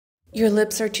Your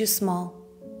lips are too small.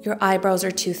 Your eyebrows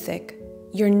are too thick.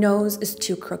 Your nose is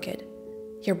too crooked.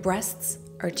 Your breasts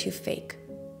are too fake.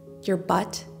 Your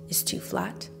butt is too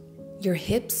flat. Your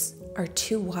hips are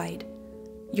too wide.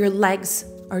 Your legs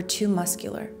are too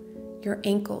muscular. Your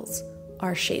ankles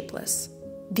are shapeless.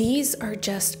 These are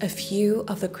just a few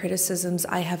of the criticisms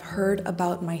I have heard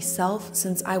about myself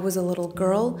since I was a little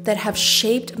girl that have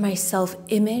shaped my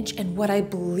self-image and what I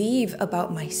believe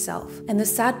about myself. And the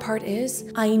sad part is,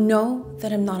 I know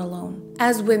that I'm not alone.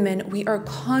 As women, we are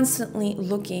constantly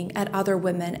looking at other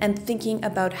women and thinking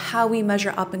about how we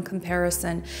measure up in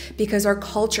comparison because our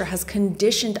culture has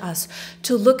conditioned us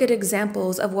to look at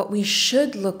examples of what we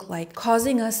should look like,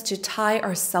 causing us to tie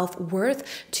our self-worth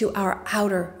to our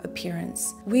outer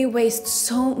appearance. We waste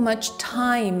so much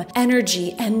time,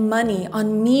 energy, and money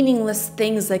on meaningless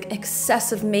things like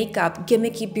excessive makeup,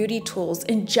 gimmicky beauty tools,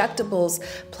 injectables,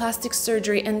 plastic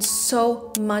surgery, and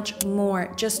so much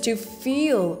more just to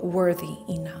feel worthy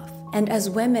enough. And as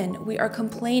women, we are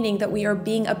complaining that we are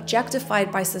being objectified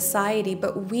by society,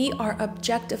 but we are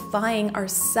objectifying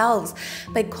ourselves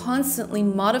by constantly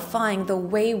modifying the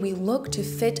way we look to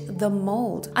fit the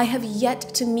mold. I have yet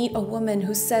to meet a woman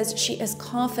who says she is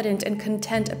confident and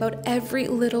content about every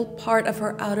little part of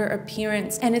her outer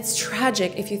appearance, and it's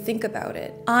tragic if you think about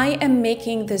it. I am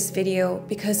making this video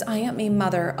because I am a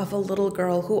mother of a little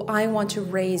girl who I want to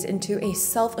raise into a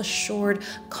self-assured,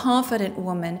 confident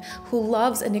woman who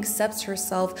loves and accepts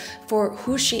herself for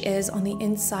who she is on the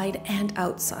inside and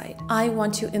outside. I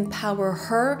want to empower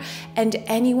her and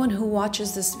anyone who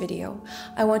watches this video.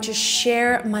 I want to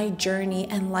share my journey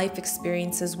and life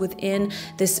experiences within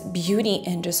this beauty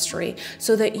industry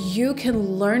so that you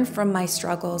can learn from my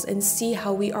struggles and see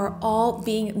how we are all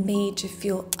being made to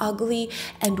feel ugly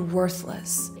and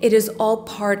worthless. It is all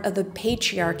part of the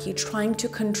patriarchy trying to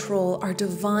control our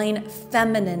divine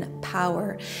feminine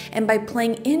power. And by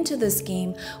playing into this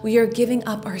game, we are giving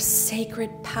up our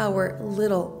sacred power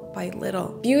little by little.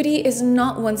 Beauty is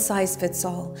not one size fits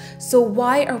all. So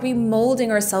why are we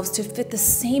molding ourselves to fit the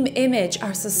same image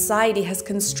our society has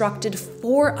constructed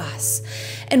for us?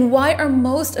 And why are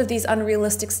most of these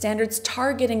unrealistic standards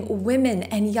targeting women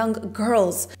and young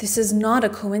girls? This is not a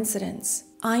coincidence.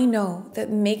 I know that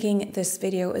making this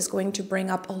video is going to bring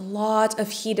up a lot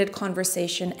of heated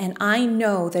conversation, and I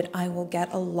know that I will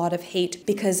get a lot of hate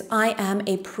because I am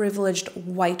a privileged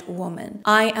white woman.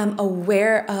 I am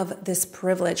aware of this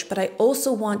privilege, but I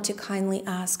also want to kindly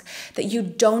ask that you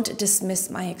don't dismiss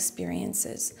my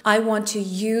experiences. I want to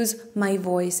use my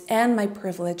voice and my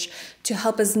privilege to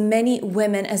help as many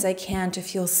women as I can to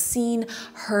feel seen,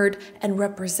 heard, and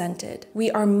represented. We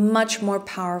are much more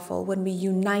powerful when we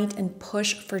unite and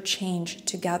push for change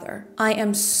together. I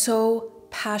am so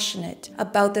passionate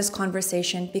about this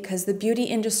conversation because the beauty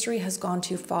industry has gone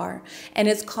too far and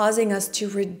it's causing us to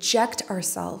reject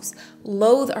ourselves,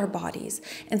 loathe our bodies,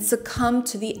 and succumb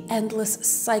to the endless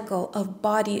cycle of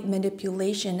body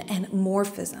manipulation and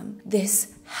morphism.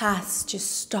 This has to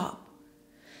stop.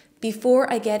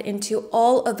 Before I get into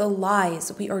all of the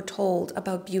lies we are told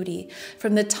about beauty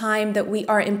from the time that we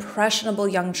are impressionable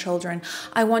young children,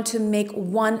 I want to make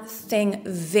one thing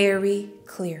very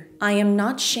clear. I am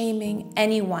not shaming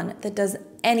anyone that does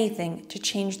anything to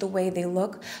change the way they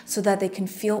look so that they can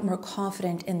feel more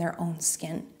confident in their own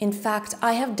skin. In fact,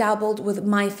 I have dabbled with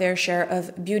my fair share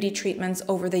of beauty treatments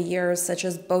over the years, such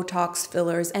as Botox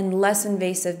fillers and less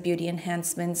invasive beauty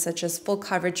enhancements such as full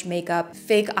coverage makeup,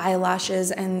 fake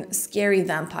eyelashes, and scary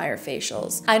vampire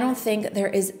facials. I don't think there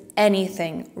is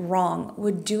anything wrong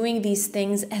with doing these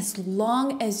things as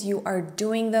long as you are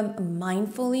doing them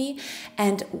mindfully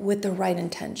and with the right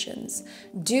intentions.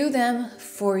 Do them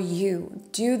for you.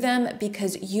 Do them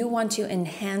because you want to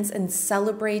enhance and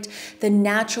celebrate the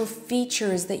natural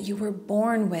features that you were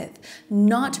born with,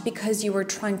 not because you are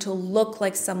trying to look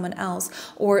like someone else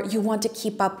or you want to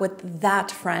keep up with that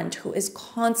friend who is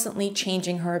constantly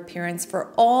changing her appearance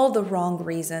for all the wrong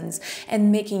reasons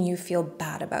and making you feel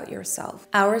bad about yourself.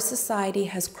 Our society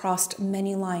has crossed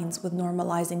many lines with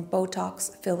normalizing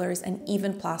Botox, fillers, and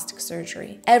even plastic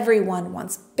surgery. Everyone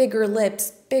wants bigger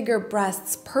lips, bigger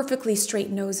breasts, perfectly straight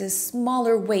noses,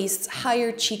 smaller waists,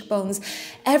 higher cheekbones.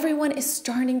 Everyone is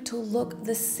starting to look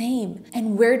the same.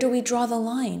 And where do we draw the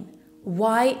line?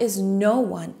 Why is no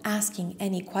one asking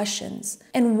any questions?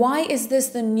 And why is this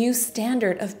the new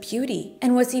standard of beauty?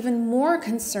 And what's even more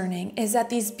concerning is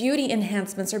that these beauty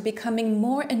enhancements are becoming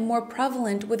more and more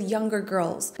prevalent with younger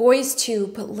girls. Boys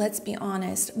too, but let's be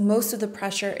honest, most of the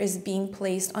pressure is being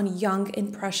placed on young,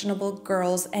 impressionable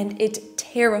girls, and it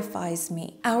terrifies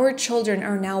me. Our children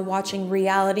are now watching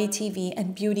reality TV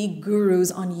and beauty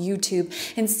gurus on YouTube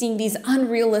and seeing these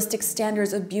unrealistic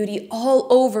standards of beauty all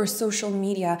over social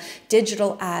media,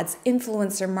 digital ads,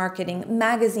 influencer marketing,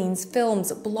 magazines,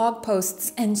 films, blog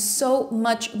posts, and so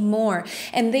much more.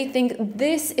 And they think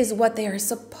this is what they are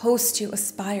supposed to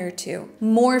aspire to,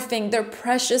 morphing their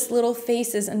precious little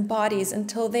faces and bodies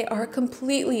until they are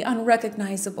completely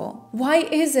unrecognizable. Why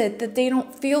is it that they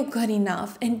don't feel good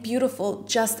enough and beautiful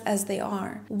just as they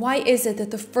are? Why is it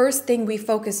that the first thing we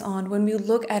focus on when we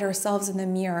look at ourselves in the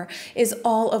mirror is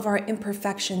all of our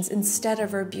imperfections instead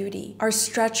of our beauty, our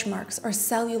stretch marks, our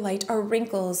cellulite, our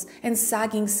wrinkles, and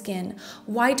sagging skin?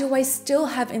 Why do I still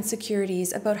have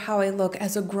insecurities about how I look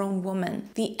as a grown woman?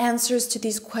 The answers to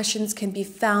these questions can be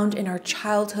found in our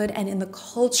childhood and in the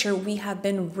culture we have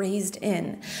been raised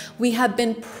in. We have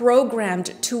been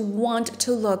programmed to want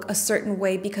to look a certain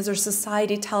way because our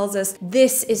society tells us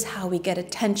this is how we get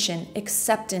attention,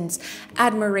 acceptance,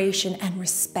 admiration, and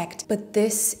respect. But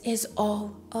this is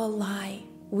all a lie.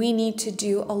 We need to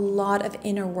do a lot of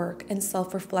inner work and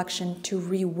self-reflection to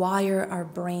rewire our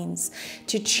brains,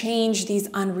 to change these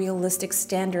unrealistic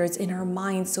standards in our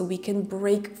minds so we can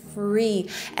break free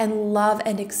and love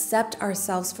and accept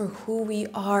ourselves for who we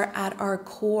are at our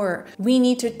core. We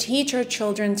need to teach our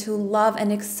children to love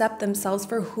and accept themselves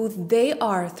for who they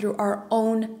are through our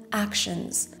own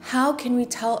actions. How can we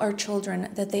tell our children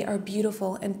that they are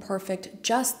beautiful and perfect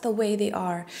just the way they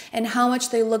are, and how much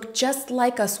they look just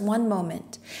like us one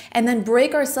moment, and then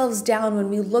break ourselves down when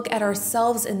we look at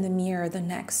ourselves in the mirror the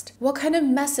next? What kind of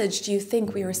message do you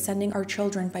think we are sending our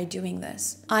children by doing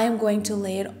this? I am going to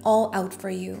lay it all out for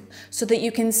you so that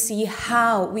you can see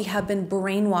how we have been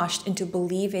brainwashed into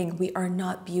believing we are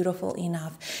not beautiful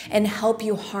enough, and help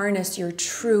you harness your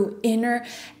true inner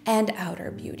and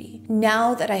outer beauty.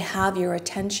 Now that I have your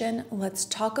attention, let's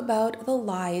talk about the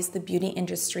lies the beauty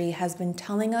industry has been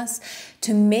telling us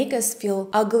to make us feel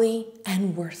ugly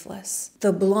and worthless.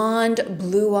 The blonde,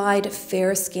 blue-eyed,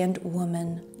 fair-skinned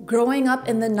woman. Growing up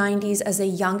in the 90s as a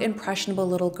young, impressionable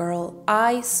little girl,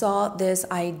 I saw this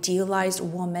idealized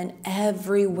woman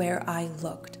everywhere I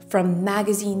looked. From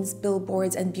magazines,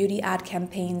 billboards, and beauty ad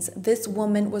campaigns, this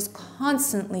woman was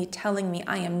constantly telling me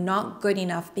I am not good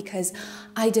enough because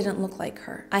I didn't look like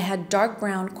her. I had dark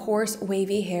brown, coarse,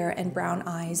 wavy hair and brown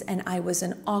eyes, and I was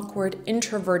an awkward,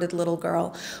 introverted little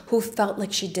girl who felt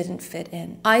like she didn't fit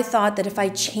in. I thought that if I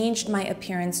changed my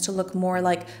appearance to look more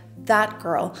like that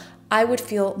girl, I would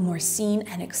feel more seen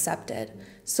and accepted.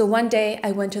 So one day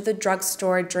I went to the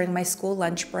drugstore during my school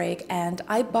lunch break and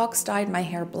I box dyed my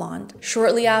hair blonde.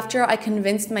 Shortly after, I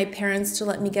convinced my parents to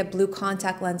let me get blue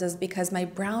contact lenses because my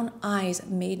brown eyes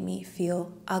made me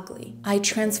feel ugly. I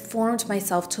transformed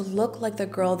myself to look like the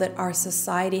girl that our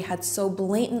society had so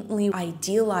blatantly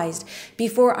idealized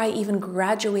before I even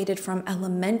graduated from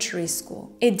elementary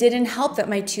school. It didn't help that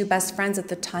my two best friends at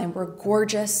the time were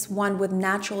gorgeous, one with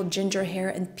natural ginger hair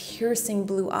and piercing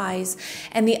blue eyes,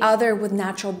 and the other with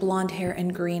natural blonde hair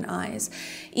and green eyes.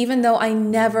 Even though I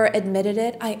never admitted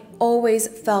it, I always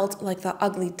felt like the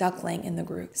ugly duckling in the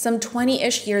group. Some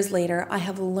 20-ish years later, I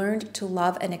have learned to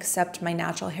love and accept my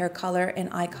natural hair color and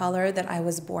eye color that I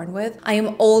was born with. I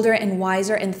am older and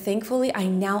wiser, and thankfully, I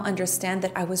now understand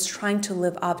that I was trying to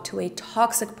live up to a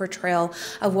toxic portrayal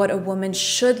of what a woman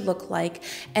should look like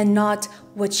and not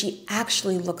what she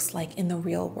actually looks like in the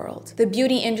real world. The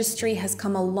beauty industry has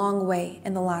come a long way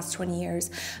in the last 20 years,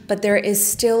 but there is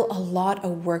still a lot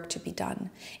of work to be done.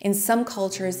 In some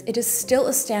cultures, it is still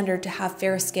a standard to have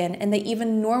fair skin, and they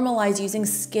even normalize using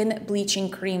skin bleaching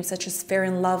creams such as Fair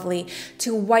and Lovely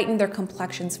to whiten their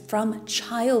complexions from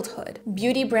childhood.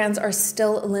 Beauty brands are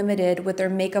still limited with their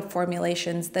makeup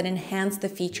formulations that enhance the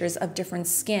features of different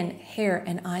skin, hair,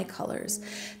 and eye colors.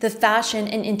 The fashion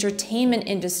and entertainment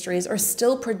industries are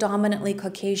still predominantly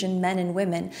Caucasian men and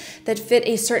women that fit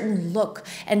a certain look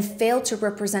and fail to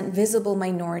represent visible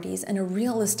minorities in a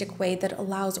realistic way that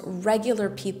allows regular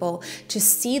people to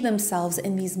see themselves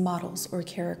in these models or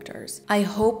characters. I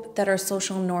hope that our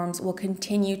social norms will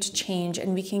continue to change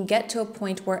and we can get to a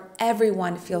point where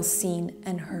everyone feels seen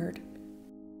and heard.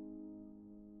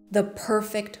 The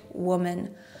perfect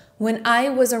woman. When I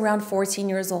was around 14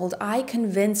 years old, I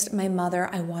convinced my mother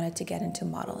I wanted to get into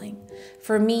modeling.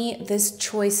 For me, this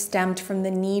choice stemmed from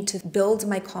the need to build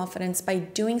my confidence by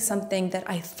doing something that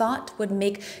I thought would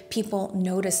make people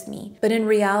notice me. But in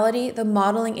reality, the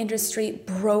modeling industry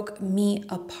broke me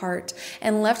apart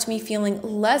and left me feeling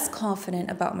less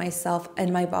confident about myself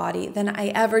and my body than I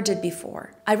ever did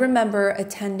before. I remember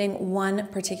attending one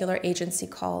particular agency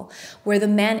call where the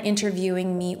man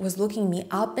interviewing me was looking me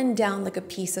up and down like a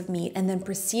piece of meat and then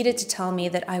proceeded to tell me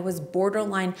that I was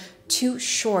borderline too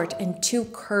short and too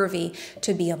curvy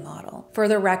to be a model. For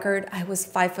the record, I was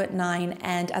 5'9"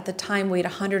 and at the time weighed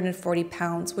 140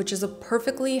 pounds, which is a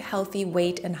perfectly healthy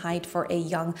weight and height for a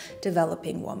young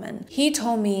developing woman. He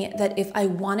told me that if I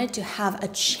wanted to have a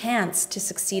chance to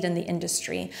succeed in the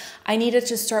industry, I needed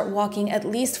to start walking at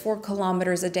least 4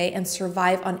 kilometers a day and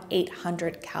survive on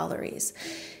 800 calories.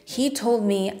 He told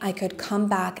me I could come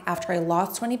back after I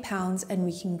lost 20 pounds and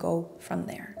we can go from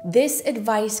there. This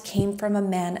advice came from a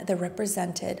man that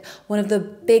represented one of the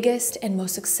biggest and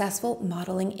most successful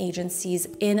modeling agencies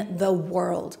in the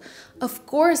world. Of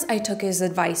course, I took his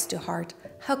advice to heart.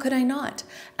 How could I not?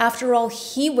 After all,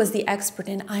 he was the expert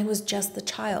and I was just the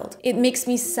child. It makes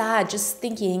me sad just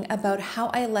thinking about how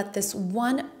I let this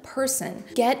one person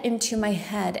get into my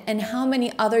head and how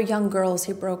many other young girls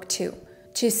he broke too.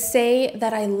 To say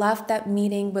that I left that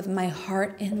meeting with my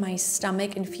heart in my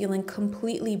stomach and feeling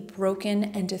completely broken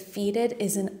and defeated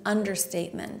is an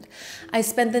understatement. I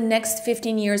spent the next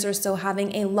 15 years or so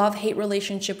having a love-hate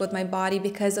relationship with my body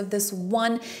because of this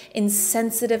one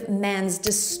insensitive man's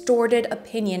distorted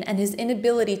opinion and his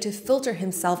inability to filter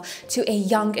himself to a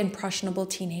young, impressionable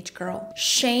teenage girl.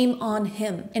 Shame on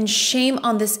him, and shame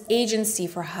on this agency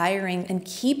for hiring and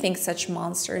keeping such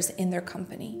monsters in their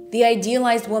company. The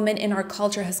idealized woman in our culture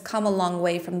has come a long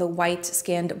way from the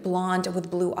white-skinned, blonde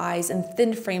with blue eyes and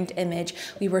thin-framed image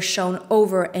we were shown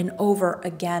over and over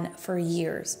again for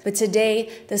years. But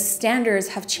today, the standards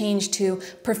have changed to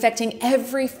perfecting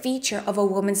every feature of a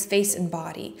woman's face and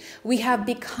body. We have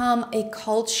become a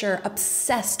culture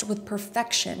obsessed with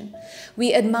perfection.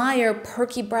 We admire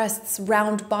perky breasts,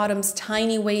 round bottoms,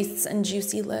 tiny waists, and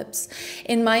juicy lips.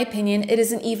 In my opinion, it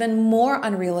is an even more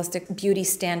unrealistic beauty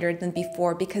standard than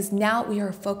before because now we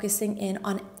are focusing in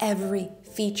on every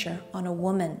feature on a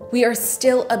woman. We are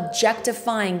still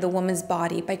objectifying the woman's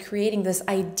body by creating this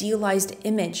idealized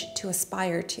image to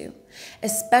aspire to,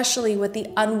 especially with the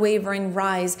unwavering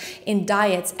rise in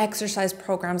diets, exercise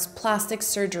programs, plastic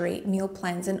surgery, meal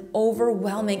plans, an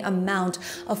overwhelming amount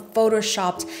of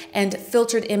photoshopped and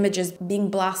filtered images being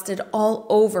blasted all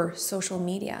over social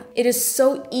media. It is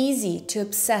so easy to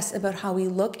obsess about how we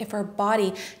look if our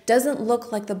body doesn't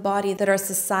look like the body that our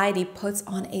society puts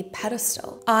on a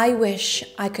pedestal. I wish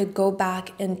I could go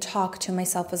back and talk to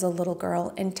myself as a little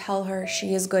girl and tell her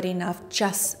she is good enough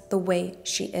just the way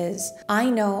she is.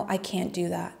 I know I can't do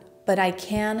that, but I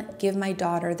can give my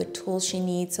daughter the tools she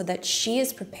needs so that she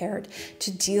is prepared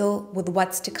to deal with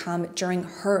what's to come during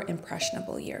her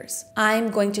impressionable years.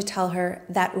 I'm going to tell her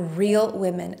that real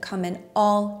women come in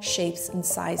all shapes and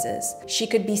sizes. She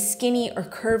could be skinny or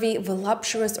curvy,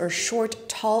 voluptuous or short,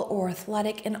 tall or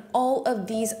athletic, and all of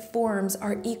these forms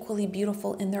are equally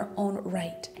beautiful in their own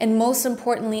right. And most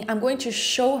importantly, I'm going to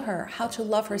show her how to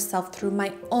love herself through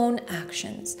my own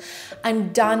actions.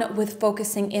 I'm done with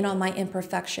focusing in on my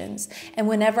imperfections. And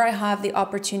whenever I have the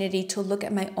opportunity to look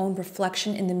at my own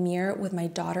reflection in the mirror with my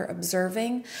daughter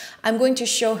observing, I'm going to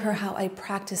show her how I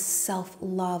practice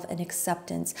self-love and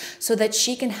acceptance so that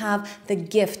she can have the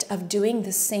gift of doing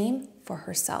the same for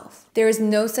herself. There is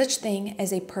no such thing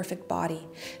as a perfect body.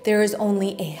 There is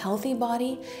only a healthy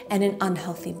body and an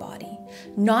unhealthy body.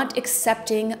 Not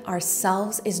accepting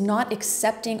ourselves is not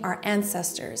accepting our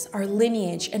ancestors, our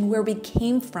lineage, and where we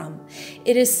came from.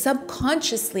 It is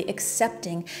subconsciously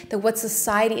accepting that what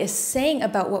society is saying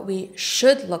about what we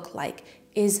should look like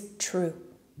is true.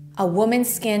 A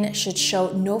woman's skin should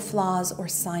show no flaws or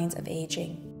signs of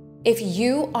aging. If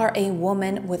you are a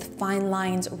woman with fine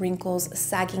lines, wrinkles,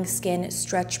 sagging skin,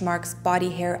 stretch marks, body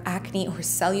hair, acne, or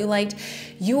cellulite,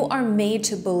 you are made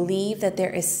to believe that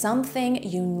there is something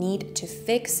you need to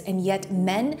fix, and yet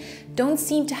men don't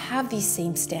seem to have these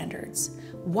same standards.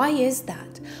 Why is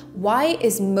that? Why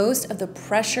is most of the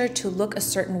pressure to look a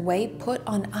certain way put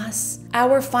on us?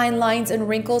 Our fine lines and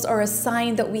wrinkles are a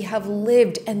sign that we have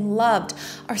lived and loved.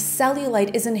 Our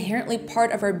cellulite is inherently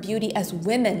part of our beauty as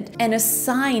women and a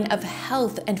sign of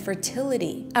health and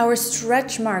fertility. Our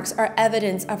stretch marks are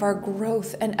evidence of our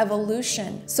growth and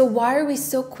evolution. So why are we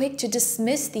so quick to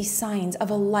dismiss these signs of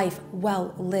a life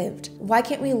well lived? Why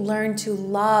can't we learn to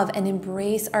love and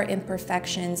embrace our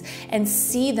imperfections and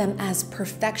see them as perfection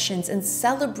imperfections and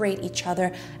celebrate each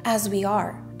other as we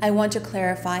are. I want to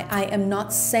clarify, I am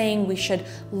not saying we should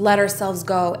let ourselves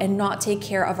go and not take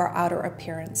care of our outer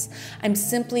appearance. I'm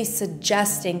simply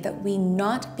suggesting that we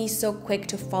not be so quick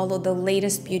to follow the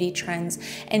latest beauty trends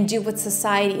and do what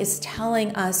society is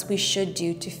telling us we should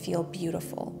do to feel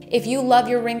beautiful. If you love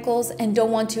your wrinkles and don't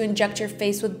want to inject your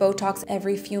face with Botox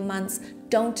every few months,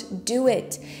 don't do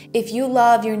it. If you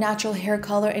love your natural hair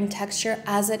color and texture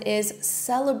as it is,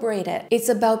 celebrate it. It's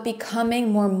about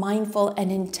becoming more mindful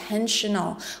and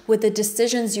intentional with the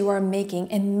decisions you are making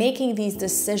and making these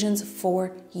decisions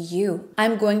for you.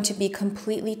 I'm going to be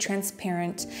completely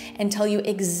transparent and tell you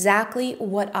exactly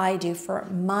what I do for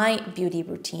my beauty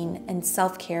routine and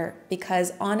self-care,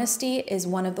 because honesty is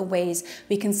one of the ways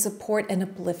we can support and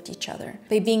uplift each other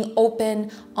by being open,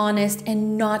 honest,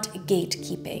 and not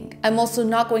gatekeeping. I'm also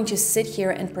not going to sit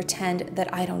here and pretend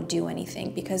that I don't do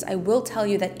anything, because I will tell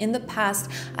you that in the past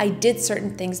I did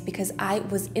certain things because I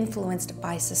was influenced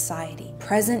by society.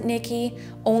 Present Niki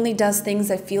only does things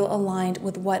that feel aligned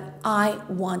with what I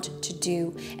want to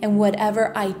do, and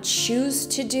whatever I choose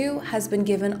to do has been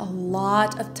given a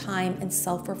lot of time and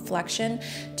self-reflection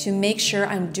to make sure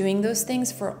I'm doing those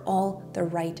things for all the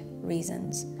right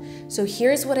reasons. So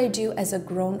here's what I do as a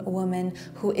grown woman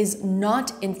who is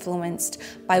not influenced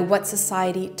by what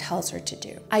society tells her to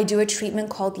do. I do a treatment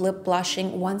called lip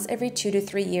blushing once every 2 to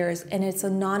 3 years, and it's a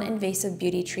non-invasive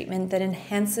beauty treatment that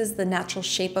enhances the natural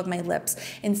shape of my lips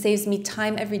and saves me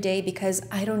time every day because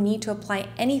I don't need to apply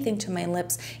anything to my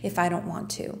lips if I don't want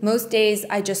to. Most days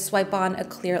I just swipe on a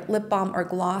clear lip balm or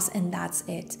gloss and that's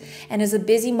it. And as a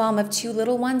busy mom of 2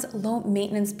 little ones, low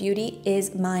maintenance beauty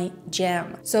is my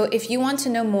jam. So if you want to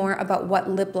know more about what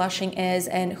lip blushing is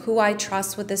and who I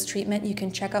trust with this treatment, you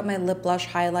can check out my lip blush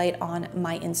highlight on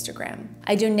my Instagram.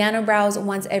 I do nano brows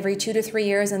once every 2 to 3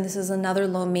 years, and this is another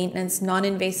low maintenance,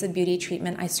 non-invasive beauty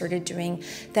treatment I started doing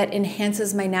that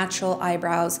enhances my natural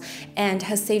eyebrows and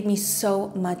has saved me so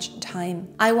much time.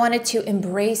 I wanted to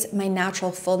embrace my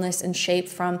natural fullness and shape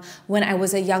from when I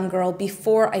was a young girl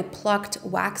before I plucked,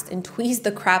 waxed, and tweezed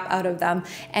the crap out of them,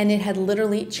 and it had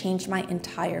literally changed my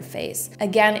entire face.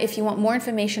 Again, if you want more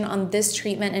information on this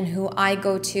treatment and who I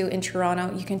go to in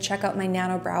Toronto, you can check out my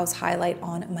nano brows highlight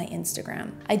on my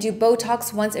Instagram. I do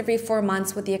Botox once every 4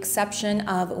 months with the exception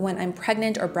of when I'm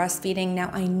pregnant or breastfeeding. Now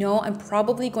I know I'm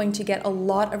probably going to get a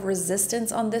lot of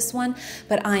resistance on this one,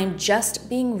 but I am just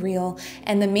being real,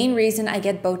 and the main reason I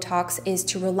get Botox is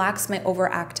to relax my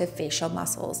overactive facial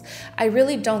muscles. I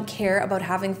really don't care about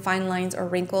having fine lines or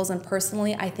wrinkles, and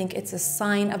personally I think it's a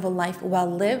sign of a life well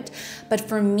lived, but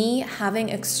for me, having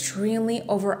extremely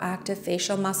overactive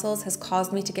facial muscles has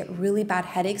caused me to get really bad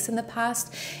headaches in the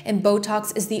past, and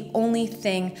Botox is the only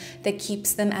thing that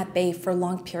keeps them at bay for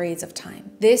long periods of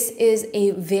time. This is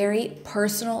a very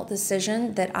personal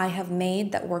decision that I have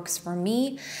made that works for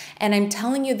me, and I'm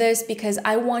telling you this because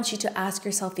I want you to ask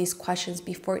yourself these questions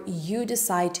before you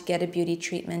decide to get a beauty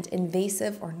treatment,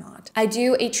 invasive or not. I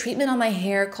do a treatment on my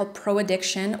hair called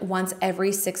Proaddiction once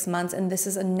every 6 months, and this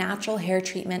is a natural hair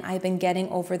treatment I've been getting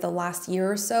over the last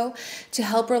year or so to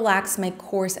help relax my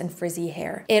coarse and frizzy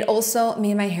hair. It also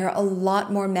made my hair a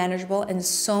lot more manageable and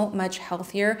so much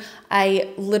healthier.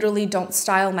 I literally don't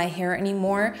style my hair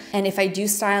anymore, and if I do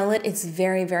style it, it's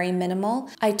very, very minimal.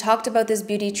 I talked about this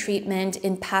beauty treatment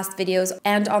in past videos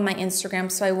and on my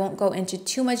Instagram, so I won't go into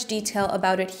too much detail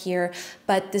about it here,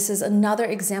 but this is another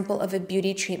example of a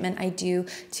beauty treatment I do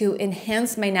to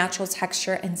enhance my natural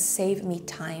texture and save me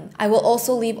time. I will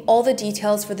also leave all the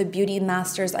details for the beauty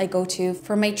masters I go to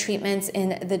for my treatments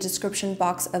in the description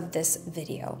box of this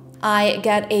video. I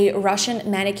get a Russian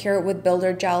manicure with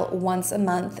builder gel once a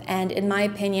month, and in my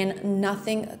opinion,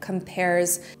 nothing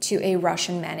compares to a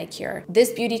Russian manicure.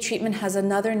 This beauty treatment has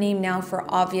another name now for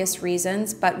obvious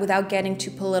reasons, but without getting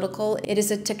too political, it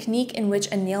is a technique in which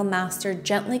a nail master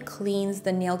gently cleans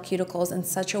the nail cuticles in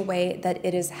such a way that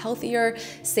it is healthier,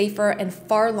 safer, and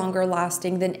far longer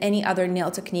lasting than any other nail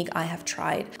technique I have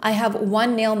tried. I have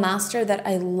one nail master that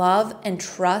I love and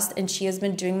trust, and she has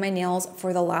been doing my nails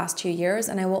for the last 2 years,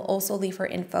 and I will also leave her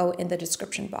info in the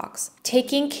description box.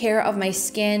 Taking care of my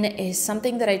skin is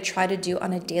something that I try to do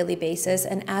on a daily basis,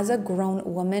 and as a grown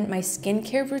woman, my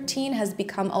skincare routine has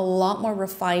become a lot more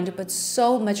refined, but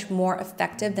so much more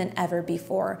effective than ever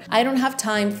before. I don't have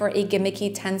time for a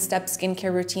gimmicky 10-step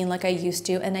skincare routine like I used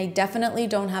to, and I definitely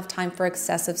don't have time for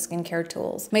excessive skincare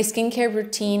tools. My skincare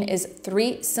routine is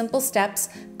 3 simple steps: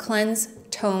 cleanse,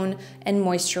 tone, and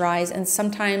moisturize. And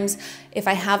sometimes, if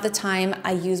I have the time,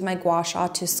 I use my gua sha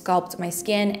to sculpt my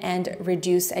skin and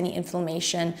reduce any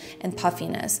inflammation and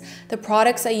puffiness. The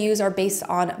products I use are based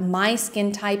on my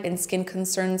skin type and skin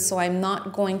concerns, so I'm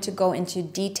not going to go into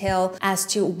detail as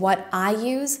to what I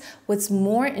use. What's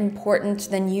more important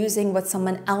than using what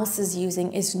someone else is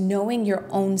using is knowing your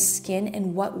own skin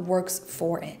and what works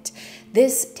for it.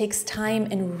 This takes time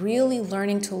and really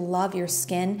learning to love your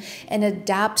skin and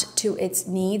adapt to its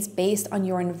needs based on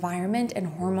your environment and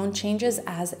hormone changes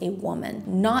as a woman,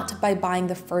 not by buying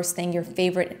the first thing your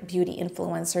favorite beauty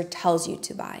influencer tells you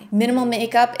to buy. Minimal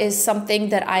makeup is something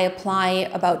that I apply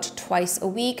about twice a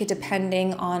week,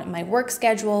 depending on my work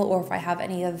schedule or if I have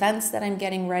any events that I'm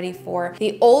getting ready for.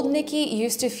 The old Niki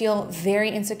used to feel very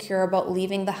insecure about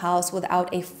leaving the house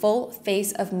without a full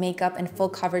face of makeup and full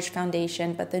coverage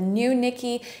foundation, but the new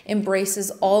Niki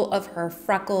embraces all of her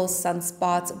freckles,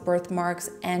 sunspots, birthmarks,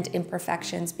 and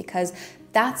imperfections because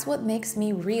that's what makes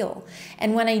me real.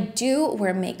 And when I do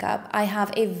wear makeup, I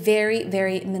have a very,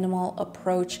 very minimal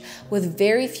approach with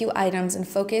very few items and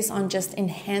focus on just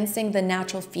enhancing the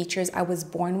natural features I was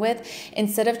born with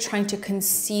instead of trying to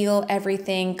conceal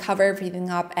everything, cover everything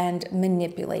up, and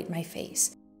manipulate my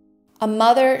face. A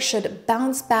mother should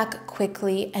bounce back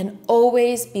quickly and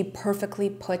always be perfectly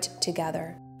put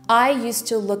together. I used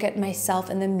to look at myself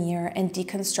in the mirror and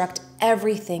deconstruct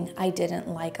everything I didn't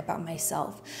like about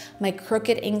myself. My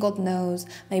crooked angled nose,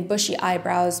 my bushy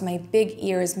eyebrows, my big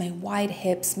ears, my wide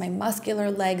hips, my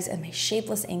muscular legs, and my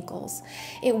shapeless ankles.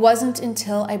 It wasn't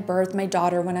until I birthed my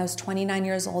daughter when I was 29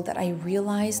 years old that I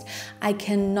realized I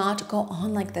cannot go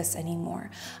on like this anymore.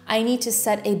 I need to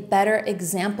set a better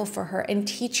example for her and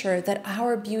teach her that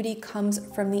our beauty comes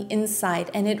from the inside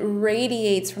and it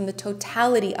radiates from the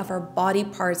totality of our body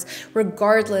parts,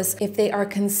 regardless if they are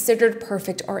considered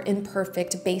perfect or imperfect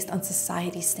based on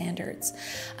society standards.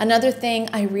 Another thing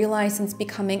I realized since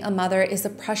becoming a mother is the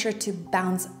pressure to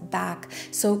bounce back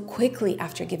so quickly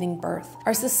after giving birth.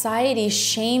 Our society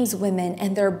shames women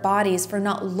and their bodies for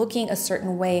not looking a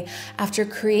certain way after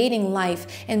creating life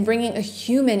and bringing a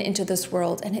human into this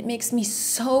world, and it makes me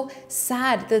so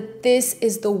sad that this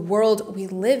is the world we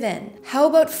live in. How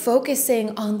about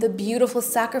focusing on the beautiful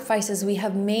sacrifices we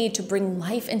have made to bring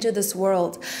life into this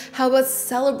world? How about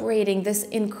celebrating this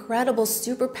incredible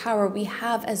superpower we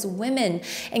have as women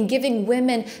and giving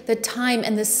women the time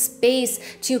and the space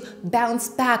to bounce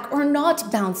back or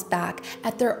not bounce back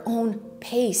at their own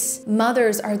pace?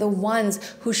 Mothers are the ones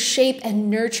who shape and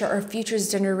nurture our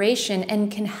future's generation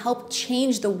and can help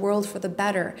change the world for the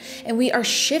better. And we are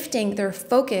shifting their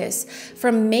focus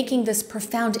from making this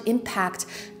profound impact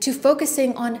to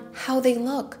focusing on how they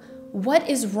look. What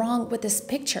is wrong with this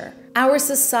picture? Our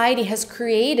society has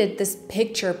created this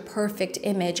picture perfect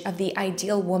image of the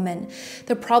ideal woman.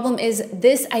 The problem is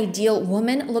this ideal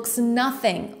woman looks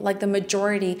nothing like the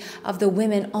majority of the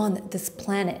women on this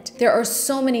planet. There are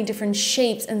so many different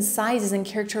shapes and sizes and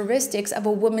characteristics of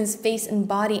a woman's face and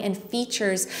body and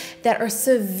features that are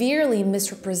severely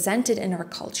misrepresented in our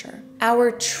culture.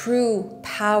 Our true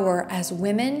power as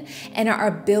women and our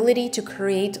ability to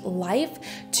create life,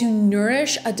 to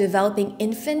nourish a developing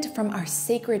infant from our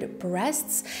sacred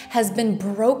breasts has been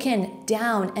broken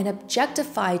down and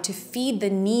objectified to feed the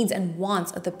needs and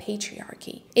wants of the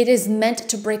patriarchy. It is meant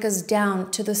to break us down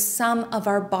to the sum of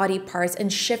our body parts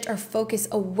and shift our focus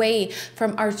away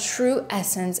from our true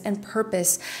essence and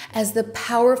purpose as the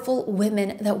powerful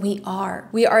women that we are.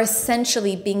 We are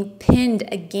essentially being pinned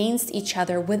against each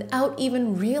other without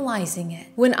even realizing it.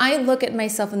 When I look at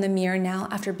myself in the mirror now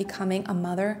after becoming a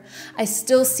mother, I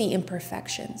still see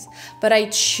imperfections, but I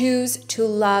choose to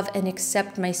love and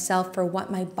accept myself for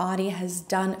what my body has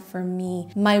done for me.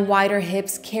 My wider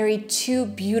hips carry two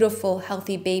beautiful,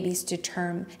 healthy babies to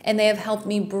term, and they have helped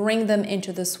me bring them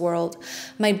into this world.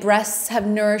 My breasts have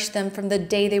nourished them from the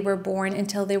day they were born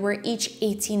until they were each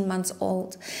 18 months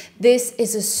old. This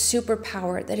is a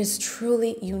superpower that is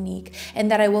truly unique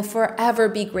and that I will forever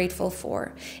be grateful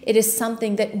for. It is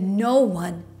something that no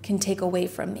one can take away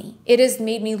from me. It has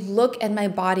made me look at my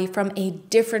body from a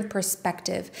different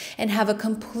perspective and have a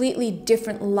completely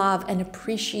different love and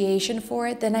appreciation for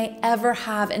it than I ever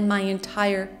have in my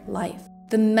entire life.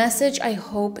 The message I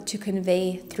hope to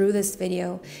convey through this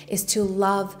video is to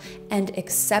love and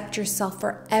accept yourself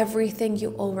for everything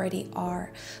you already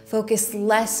are. Focus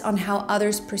less on how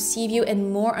others perceive you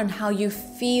and more on how you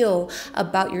feel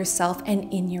about yourself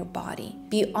and in your body.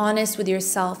 Be honest with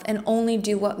yourself and only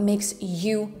do what makes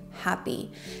you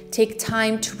happy. Take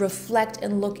time to reflect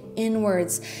and look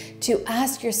inwards, to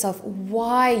ask yourself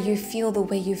why you feel the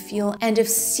way you feel, and if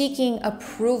seeking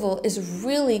approval is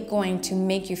really going to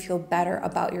make you feel better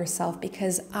about yourself,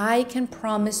 because I can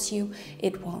promise you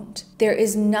it won't. There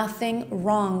is nothing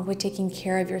wrong with taking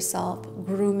care of yourself,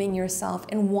 grooming yourself,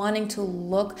 and wanting to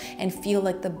look and feel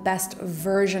like the best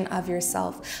version of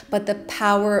yourself. But the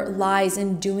power lies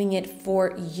in doing it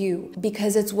for you,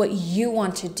 because it's what you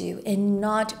want to do and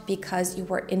not because you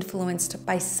were influenced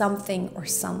by something or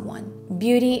someone.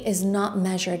 Beauty is not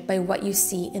measured by what you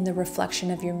see in the reflection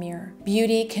of your mirror.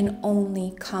 Beauty can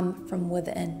only come from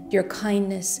within. Your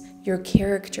kindness, your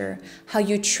character, how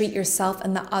you treat yourself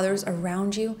and the others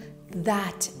around you,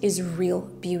 that is real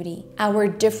beauty. Our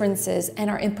differences and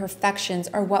our imperfections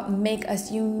are what make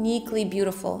us uniquely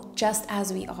beautiful, just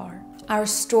as we are. Our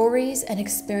stories and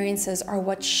experiences are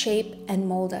what shape and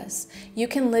mold us. You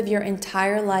can live your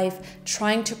entire life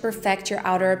trying to perfect your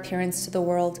outer appearance to the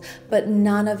world, but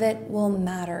none of it will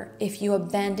matter if you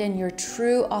abandon your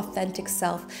true, authentic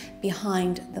self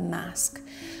behind the mask.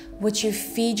 What you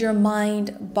feed your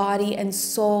mind, body, and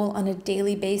soul on a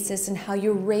daily basis, and how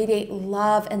you radiate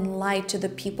love and light to the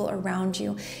people around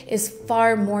you is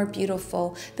far more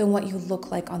beautiful than what you look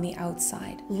like on the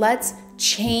outside. Let's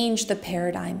change the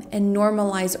paradigm and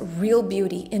normalize real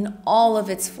beauty in all of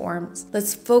its forms.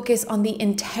 Let's focus on the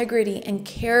integrity and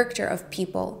character of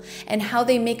people and how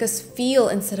they make us feel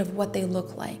instead of what they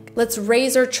look like. Let's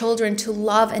raise our children to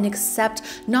love and accept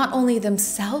not only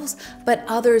themselves, but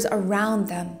others around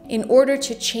them. In order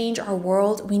to change our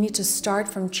world, we need to start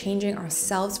from changing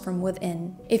ourselves from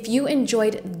within. If you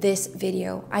enjoyed this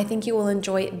video, I think you will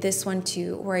enjoy this one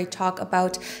too, where I talk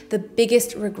about the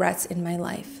biggest regrets in my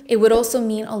life. It would also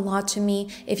mean a lot to me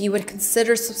if you would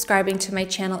consider subscribing to my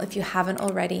channel if you haven't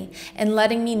already, and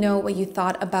letting me know what you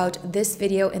thought about this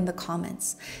video in the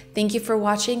comments. Thank you for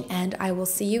watching, and I will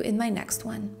see you in my next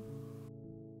one.